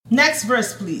Next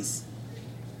verse, please.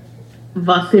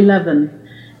 Verse 11.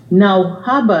 Now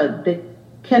Hobab the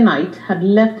Kenite had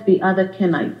left the other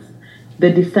Kenites, the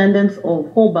descendants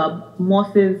of Hobab,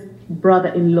 Moses'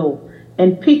 brother-in-law,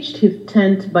 and pitched his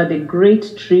tent by the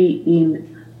great tree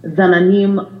in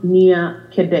Zananim near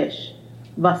Kadesh.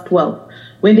 Verse 12.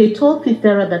 When they told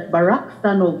Sisera that Barak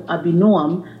son of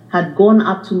Abinoam had gone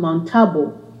up to Mount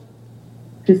Tabor,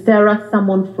 Sisera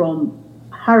summoned from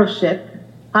Harosheth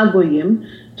Hagoyim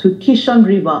to Kishon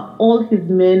River all his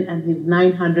men and his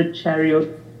 900 chariots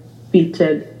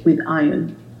fitted with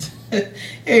iron.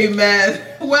 Amen.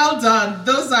 Well done.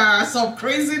 Those are some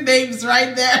crazy names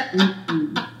right there.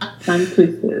 Tongue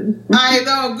twisted. I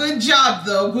know. Good job,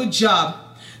 though. Good job.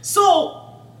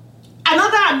 So,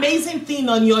 another amazing thing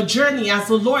on your journey as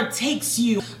the Lord takes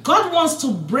you, God wants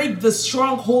to break the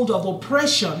stronghold of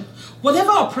oppression,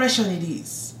 whatever oppression it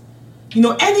is. You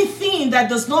know, anything that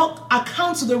does not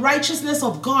account to the righteousness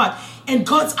of God and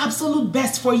God's absolute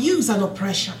best for you is an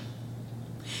oppression.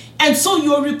 And so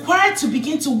you're required to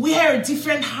begin to wear a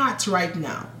different heart right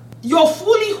now. You're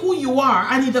fully who you are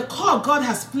and in the call God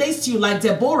has placed you like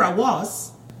Deborah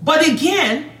was. But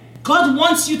again, God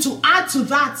wants you to add to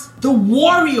that the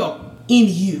warrior in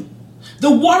you.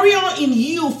 The warrior in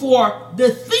you for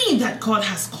the thing that God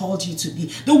has called you to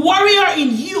be. The warrior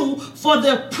in you for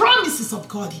the promises of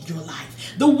God in your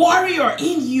life. The warrior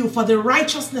in you for the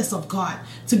righteousness of God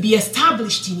to be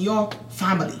established in your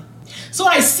family. So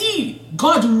I see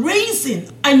God raising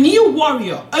a new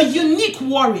warrior, a unique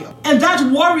warrior, and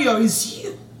that warrior is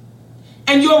you.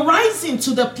 And you're rising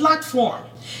to the platform.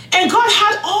 And God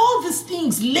had all these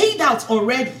things laid out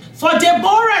already for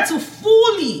Deborah to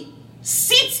fully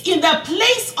sit in the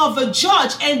place of a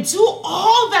judge and do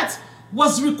all that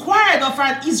was required of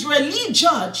an Israeli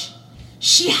judge.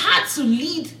 She had to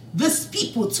lead these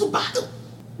people to battle.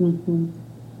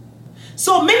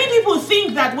 So many people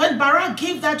think that when Barak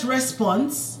gave that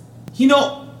response, you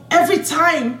know, every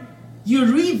time you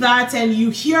read that and you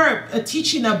hear a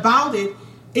teaching about it,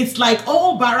 it's like,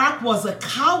 oh, Barak was a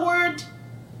coward.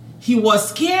 He was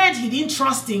scared. He didn't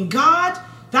trust in God.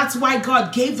 That's why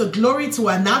God gave the glory to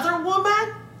another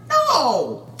woman.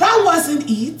 No, that wasn't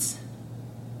it.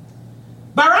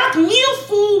 Barak knew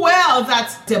full well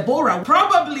that Deborah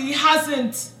probably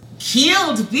hasn't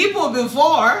killed people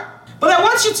before. But I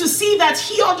want you to see that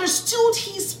he understood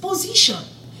his position.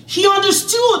 He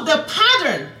understood the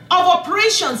pattern of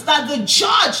operations that the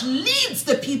judge leads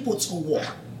the people to war.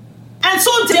 And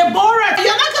so Deborah,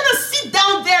 you're not going to sit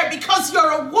down there because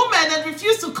you're a woman and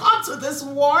refuse to come to this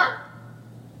war.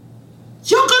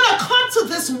 You're going to come to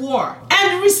this war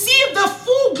and receive the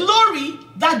full glory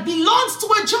that belongs to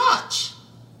a judge.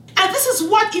 And this is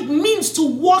what it means to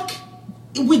walk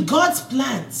with God's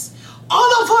plans.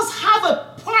 All of us have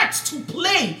a part to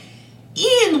play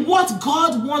in what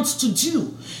God wants to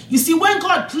do. You see, when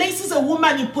God places a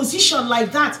woman in position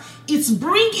like that, it's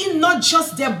bringing not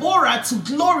just Deborah to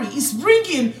glory, it's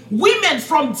bringing women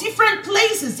from different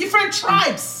places, different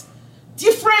tribes,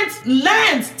 different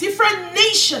lands, different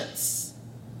nations.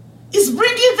 It's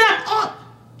bringing them up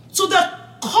to the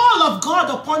call of God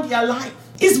upon their life.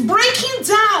 It's breaking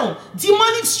down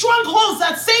demonic strongholds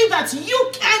that say that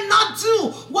you cannot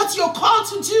do what you're called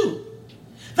to do.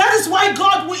 That is why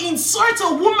God will insert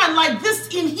a woman like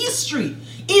this in history,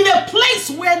 in a place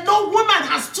where no woman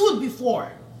has stood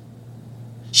before.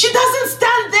 She doesn't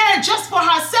stand there just for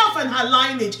herself and her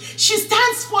lineage. She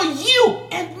stands for you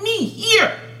and me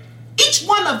here. Each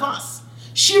one of us.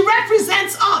 She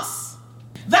represents us.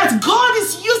 That God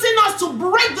is using us to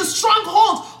break the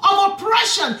stronghold of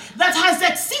oppression that has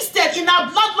existed in our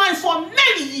bloodline for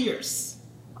many years.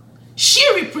 She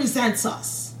represents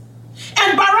us.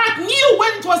 And Barak knew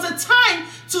when it was a time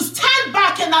to stand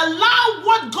back and allow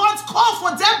what God's call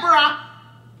for Deborah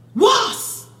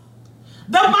was.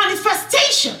 The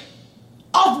manifestation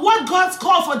of what God's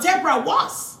call for Deborah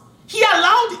was. He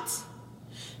allowed it.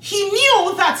 He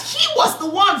knew that he was the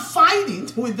one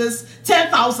fighting with this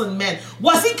 10,000 men.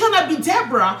 Was it going to be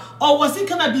Deborah or was it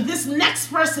going to be this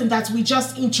next person that we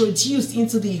just introduced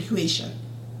into the equation?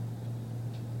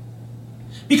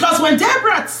 Because when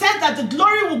Deborah said that the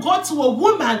glory will go to a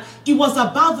woman, it was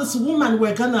about this woman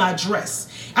we're going to address.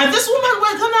 And this woman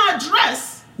we're going to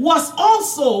address was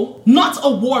also not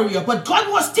a warrior, but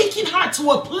God was taking her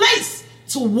to a place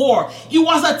to war. It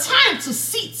was a time to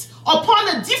sit upon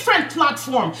a different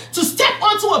platform, to step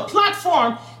onto a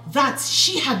platform that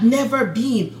she had never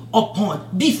been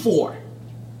upon before.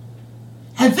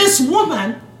 And this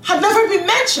woman had never been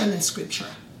mentioned in scripture.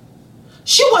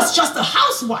 She was just a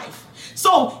housewife.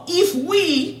 So if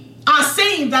we are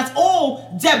saying that, oh,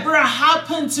 Deborah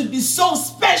happened to be so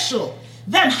special,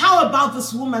 then how about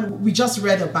this woman we just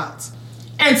read about?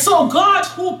 And so God,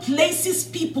 who places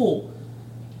people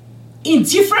in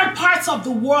different parts of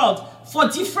the world for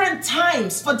different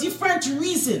times, for different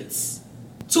reasons,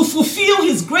 to fulfill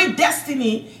his great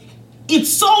destiny, it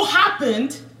so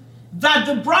happened that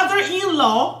the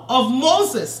brother-in-law of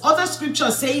Moses, other scripture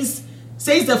says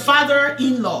the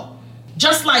father-in-law,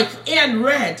 just like Anne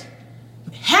read,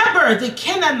 Heber the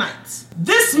Canaanite.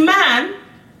 This man,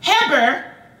 Heber,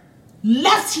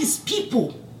 left his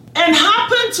people and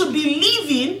happened to be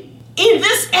living in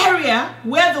this area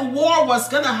where the war was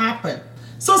going to happen.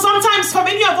 So sometimes for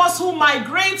many of us who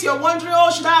migrate, you're wondering,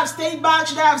 oh, should I have stayed back?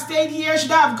 Should I have stayed here?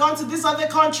 Should I have gone to this other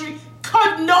country?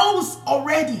 God knows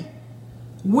already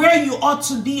where you ought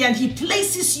to be, and he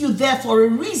places you there for a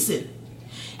reason.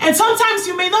 And sometimes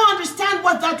you may not understand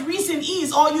what that reason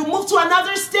is, or you move to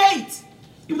another state.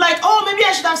 You're like, oh, maybe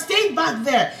I should have stayed back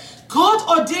there.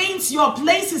 God ordains your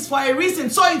places for a reason.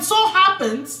 So it so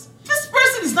happens, this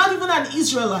person is not even an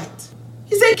Israelite.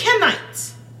 He's a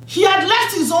Kenite. He had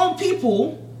left his own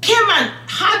people, came and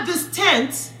had this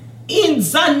tent in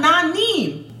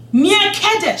Zananim, near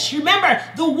Kadesh. Remember,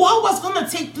 the war was going to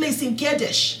take place in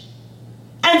Kadesh.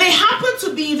 And they happened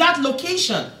to be in that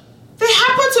location. They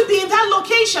happened to be in that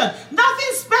location.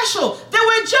 Nothing special. They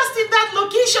were just in that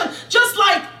location. Just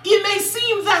like it may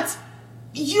seem that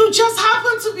you just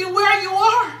happen to be where you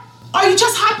are. Or you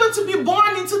just happen to be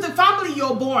born into the family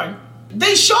you're born.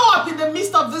 They show up in the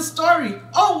midst of this story.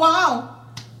 Oh, wow.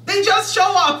 They just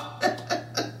show up.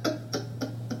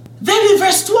 Then in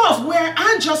verse 12, where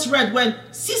Anne just read, when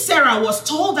Sisera was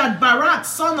told that Barak,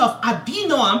 son of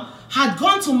Abinoam, had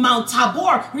gone to Mount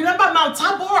Tabor. Remember Mount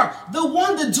Tabor, the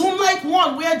one, the doom-like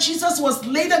one, where Jesus was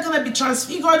later going to be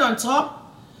transfigured on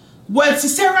top? When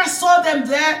Sisera saw them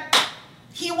there,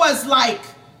 he was like,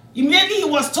 immediately he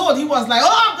was told, he was like,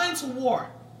 oh, I'm going to war.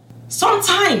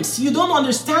 Sometimes you don't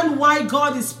understand why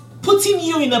God is putting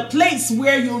you in a place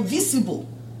where you're visible.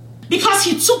 Because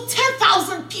he took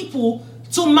 10,000 people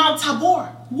to Mount Tabor.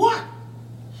 What?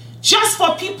 Just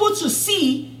for people to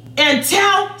see and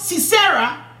tell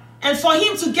Sisera, and for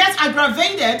him to get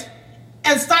aggravated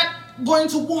and start going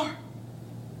to war.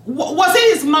 Was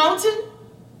it his mountain?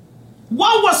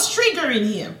 What was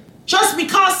triggering him? Just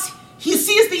because he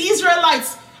sees the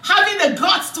Israelites having the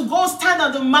guts to go stand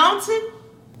on the mountain?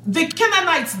 The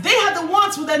Canaanites, they are the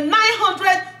ones with the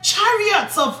 900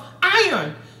 chariots of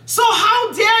iron. So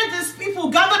how dare these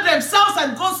people gather themselves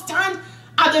and go stand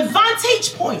at the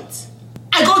vantage point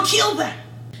and go kill them?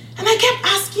 And I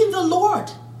kept asking the Lord,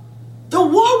 the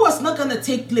war was not going to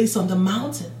take place on the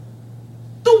mountain.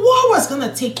 The war was going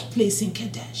to take place in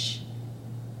Kadesh.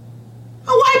 And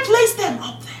why place them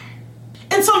up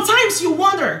there? And sometimes you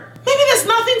wonder, maybe there's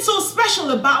nothing so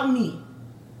special about me.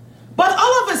 But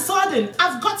all of a sudden,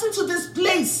 I've gotten to this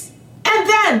place. And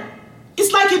then,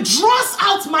 it's like it draws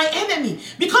out my enemy.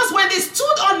 Because when they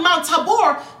stood on Mount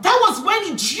Tabor, that was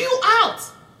when it drew out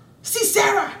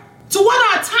Sisera to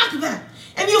want to attack them.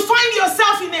 And you find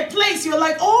yourself in a place, you're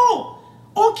like, oh,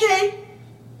 okay,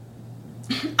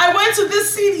 I went to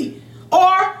this city, or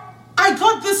I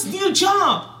got this new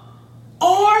job,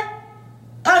 or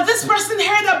this person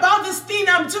heard about this thing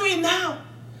I'm doing now,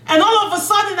 and all of a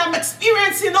sudden I'm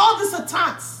experiencing all these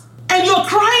attacks, and you're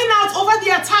crying out over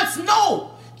the attacks.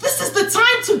 No, this is the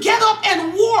time to get up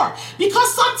and war,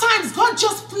 because sometimes God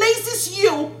just places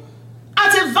you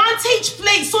at a vantage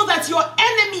place so that your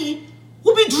enemy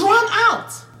will be drawn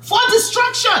out for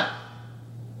destruction.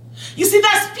 You see,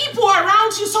 there's people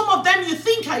around you, some of them you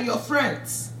think are your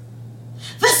friends.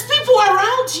 There's people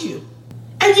around you,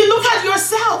 and you look at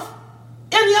yourself,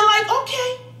 and you're like,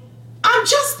 okay, I'm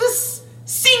just this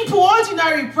simple,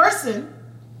 ordinary person.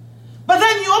 But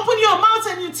then you open your mouth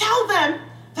and you tell them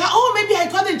that, oh, maybe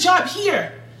I got a job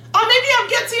here, or maybe I'm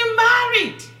getting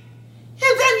married.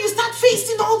 And then you start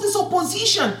facing all this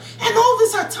opposition and all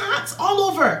these attacks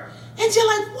all over. And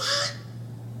you're like, what?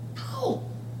 No.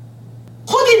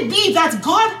 Could it be that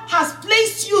God has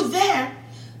placed you there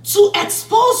to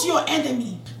expose your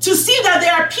enemy? To see that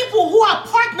there are people who are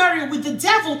partnering with the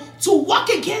devil to work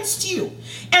against you.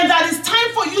 And that it's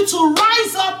time for you to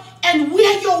rise up and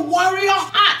wear your warrior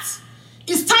hat.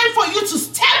 It's time for you to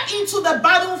step into the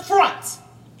battlefront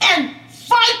and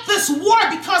fight this war,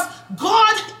 because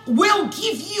God will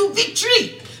give you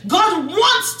victory. God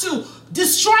wants to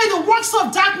destroy the works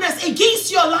of darkness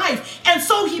against your life. And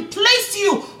so he placed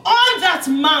you on that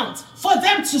mount for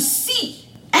them to see,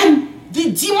 and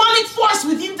the demonic force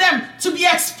within them to be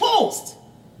exposed,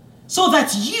 so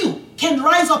that you can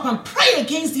rise up and pray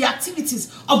against the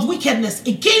activities of wickedness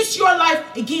against your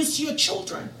life, against your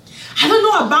children. I don't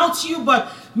know about you,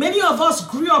 but many of us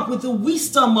grew up with the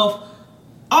wisdom of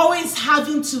always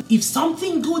having to, if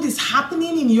something good is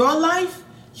happening in your life,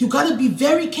 you got to be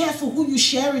very careful who you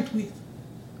share it with.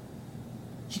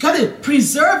 You got to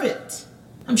preserve it.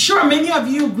 I'm sure many of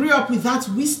you grew up with that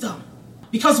wisdom,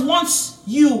 because once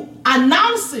you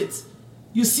announce it,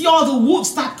 you see all the wolves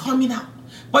start coming out.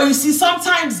 But you see,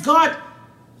 sometimes God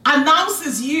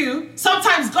announces you,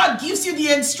 sometimes God gives you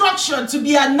the instruction to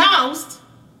be announced,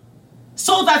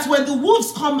 so that when the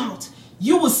wolves come out,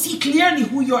 you will see clearly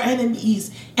who your enemy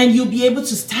is, and you'll be able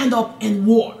to stand up and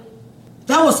war.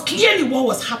 That was clearly what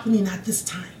was happening at this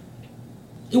time.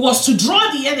 It was to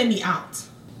draw the enemy out.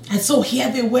 And so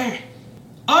here they were.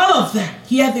 All of them,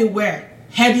 here they were,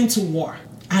 heading to war.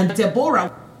 And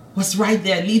Deborah was right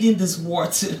there leading this war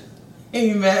too.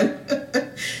 Amen.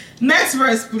 Next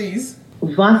verse, please.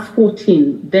 Verse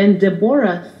 14. Then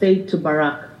Deborah said to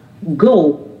Barak,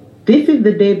 "Go, this is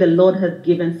the day the Lord has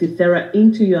given Sisera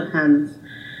into your hands.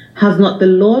 Has not the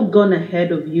Lord gone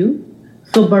ahead of you?"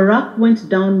 So Barak went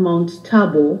down Mount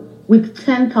Tabor with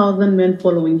 10,000 men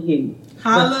following him.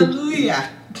 Hallelujah.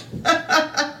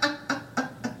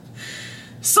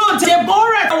 So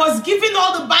Deborah was giving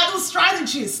all the battle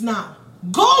strategies now.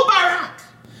 Go, Barak.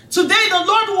 Today the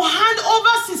Lord will hand over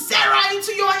Sisera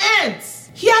into your hands.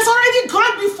 He has already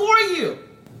gone before you.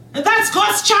 And that's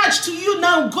God's charge to you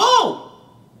now. Go.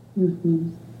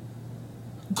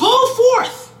 Go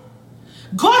forth.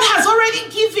 God has already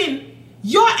given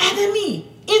your enemy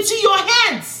into your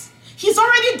hands. He's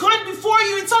already gone before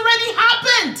you. It's already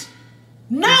happened.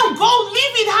 Now go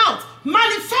live it out.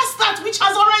 Manifest that which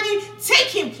has already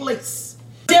taken place.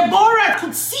 Deborah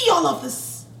could see all of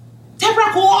this.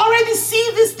 Deborah could already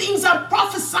see these things and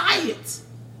prophesy it.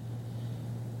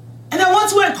 And I want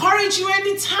to encourage you,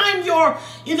 anytime you're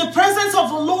in the presence of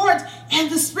the Lord and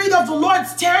the Spirit of the Lord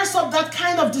stirs up that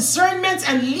kind of discernment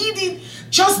and leading,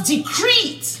 just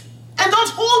decree it and don't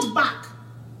hold back.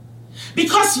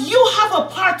 Because you have a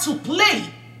part to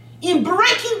play in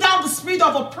breaking down the spirit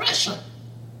of oppression.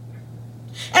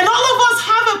 And all of us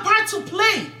have a part to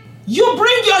play. You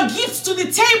bring your gifts to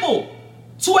the table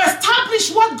to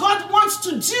establish what God wants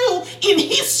to do in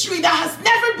history that has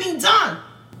never been done.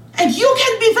 And you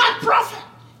can be that prophet.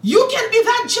 You can be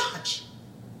that judge.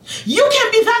 You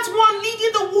can be that one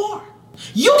leading the war.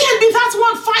 You can be that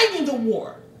one fighting the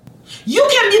war. You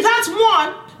can be that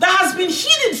one that has been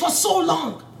hidden for so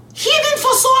long. Hidden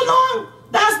for so long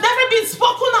that has never been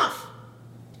spoken of.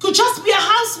 Could just be a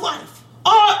housewife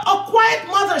or a quiet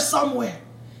mother somewhere.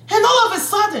 And all of a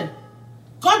sudden,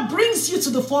 God brings you to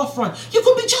the forefront. You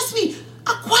could just be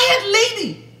a quiet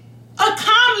lady, a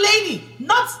calm lady,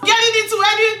 not getting into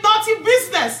any naughty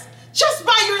business, just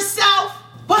by yourself.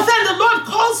 But then the Lord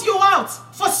calls you out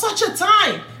for such a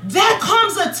time. There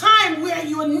comes a time where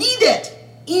you're needed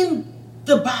in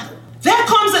the battle. There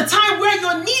comes a time where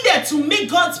you're needed to make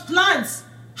God's plans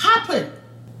happen.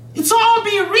 It's all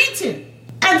being written.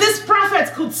 And this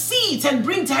prophet could see it and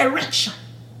bring direction.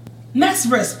 Next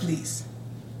verse, please.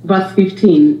 Verse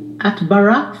 15. At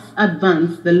Barak's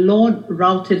advance, the Lord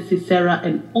routed Sisera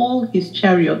and all his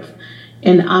chariots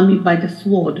and army by the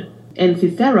sword. And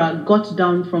Sisera got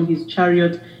down from his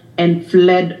chariot and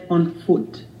fled on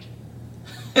foot.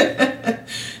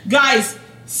 Guys,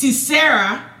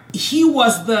 Sisera, he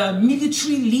was the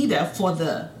military leader for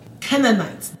the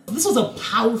Canaanites. This was a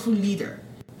powerful leader.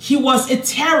 He was a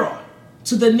terror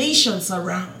to the nations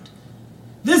around.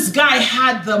 This guy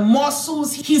had the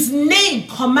muscles. His name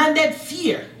commanded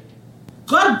fear.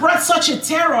 God brought such a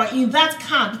terror in that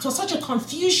camp. It was such a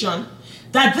confusion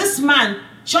that this man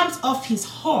jumped off his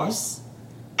horse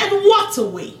and walked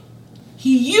away.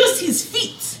 He used his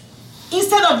feet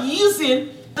instead of using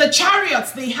the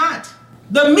chariots they had,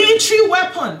 the military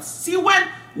weapons. See, when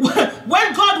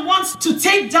God wants to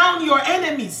take down your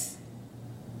enemies,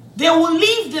 they will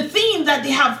leave the thing that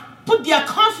they have put their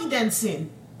confidence in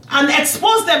and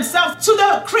expose themselves to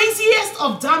the craziest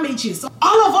of damages.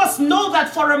 All of us know that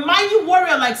for a mighty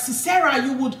warrior like Sisera,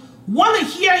 you would want to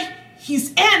hear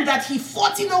his end, that he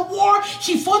fought in a war,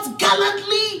 he fought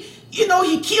gallantly, he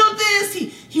killed this,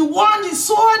 he won his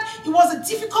sword. It was a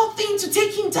difficult thing to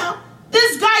take him down.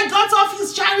 This guy got off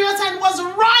his chariot and was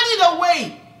running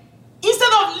away.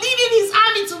 Instead of leading his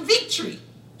army to victory,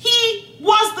 he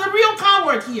was the real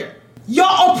coward here. Your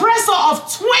oppressor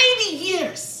of 20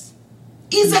 years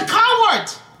is a coward.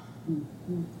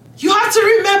 You have to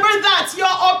remember that. Your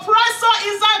oppressor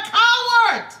is a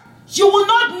coward. You will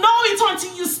not know it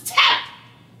until you step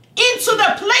into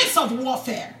the place of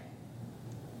warfare.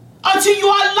 Until you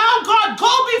allow God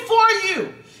go before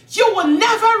you, you will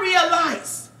never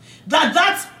realize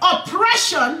that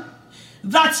oppression,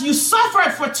 that you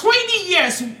suffered for 20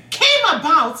 years came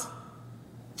about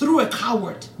through a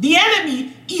coward. The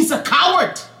enemy is a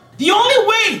coward. The only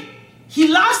way he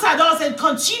laughs at us and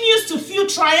continues to feel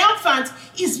triumphant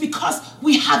is because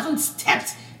we haven't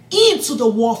stepped into the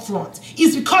war front.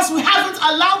 It's because we haven't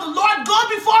allowed the Lord go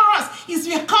before us. It's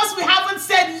because we haven't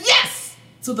said yes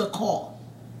to the call.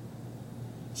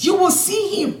 You will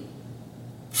see him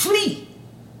flee.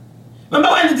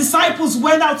 Remember when the disciples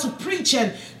went out to preach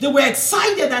and they were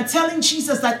excited and telling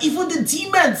Jesus that even the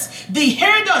demons, they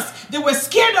heard us, they were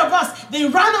scared of us, they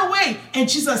ran away. And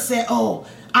Jesus said, oh,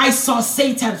 I saw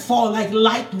Satan fall like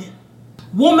lightning.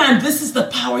 Woman, this is the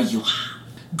power you have.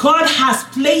 God has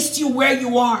placed you where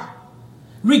you are,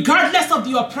 regardless of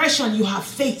the oppression you have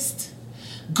faced.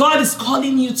 God is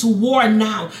calling you to war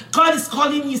now. God is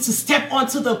calling you to step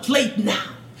onto the plate now.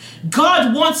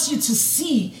 God wants you to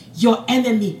see your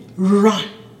enemy run.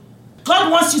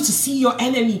 God wants you to see your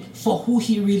enemy for who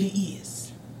he really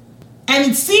is. And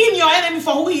in seeing your enemy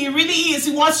for who he really is,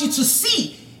 he wants you to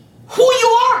see who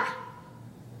you are.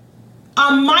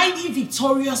 A mighty,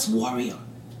 victorious warrior.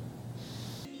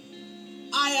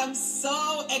 I am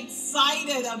so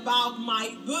excited about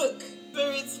my book,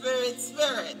 Spirit, Spirit,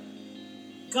 Spirit.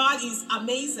 God is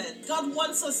amazing. God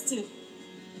wants us to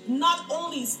not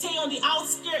only stay on the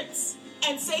outskirts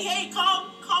and say, hey,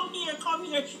 come here, come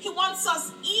here. He wants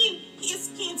us in his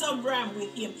kingdom realm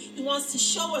with him. He wants to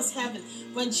show us heaven.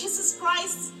 When Jesus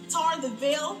Christ tore the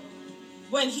veil,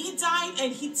 when he died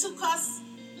and he took us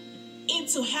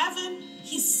into heaven,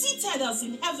 he seated us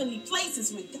in heavenly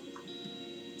places with God.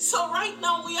 So right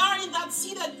now we are in that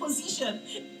seated position.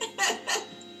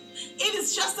 It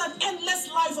is just an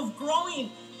endless life of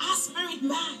growing our spirit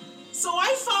man. So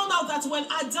I found out that when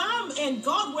Adam and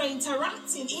God were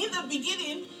interacting in the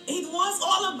beginning, it was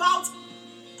all about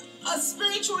a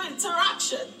spiritual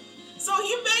interaction. So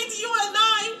he made you and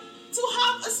I to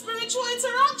have a spiritual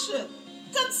interaction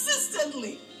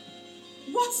consistently.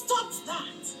 What stopped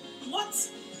that? What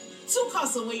took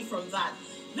us away from that?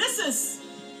 This is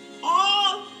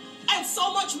all and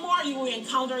so much more you will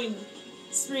encounter in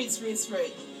Spirit, Spirit,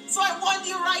 Spirit. So I want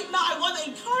you right now, I want to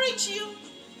encourage you.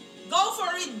 Go for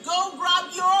it. Go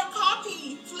grab your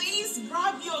copy. Please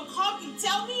grab your copy.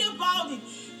 Tell me about it.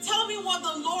 Tell me what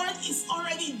the Lord is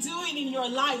already doing in your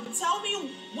life. Tell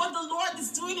me what the Lord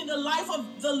is doing in the life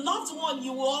of the loved one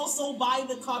you will also buy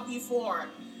the copy for.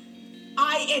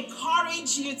 I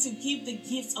encourage you to give the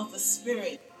gift of the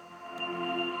Spirit.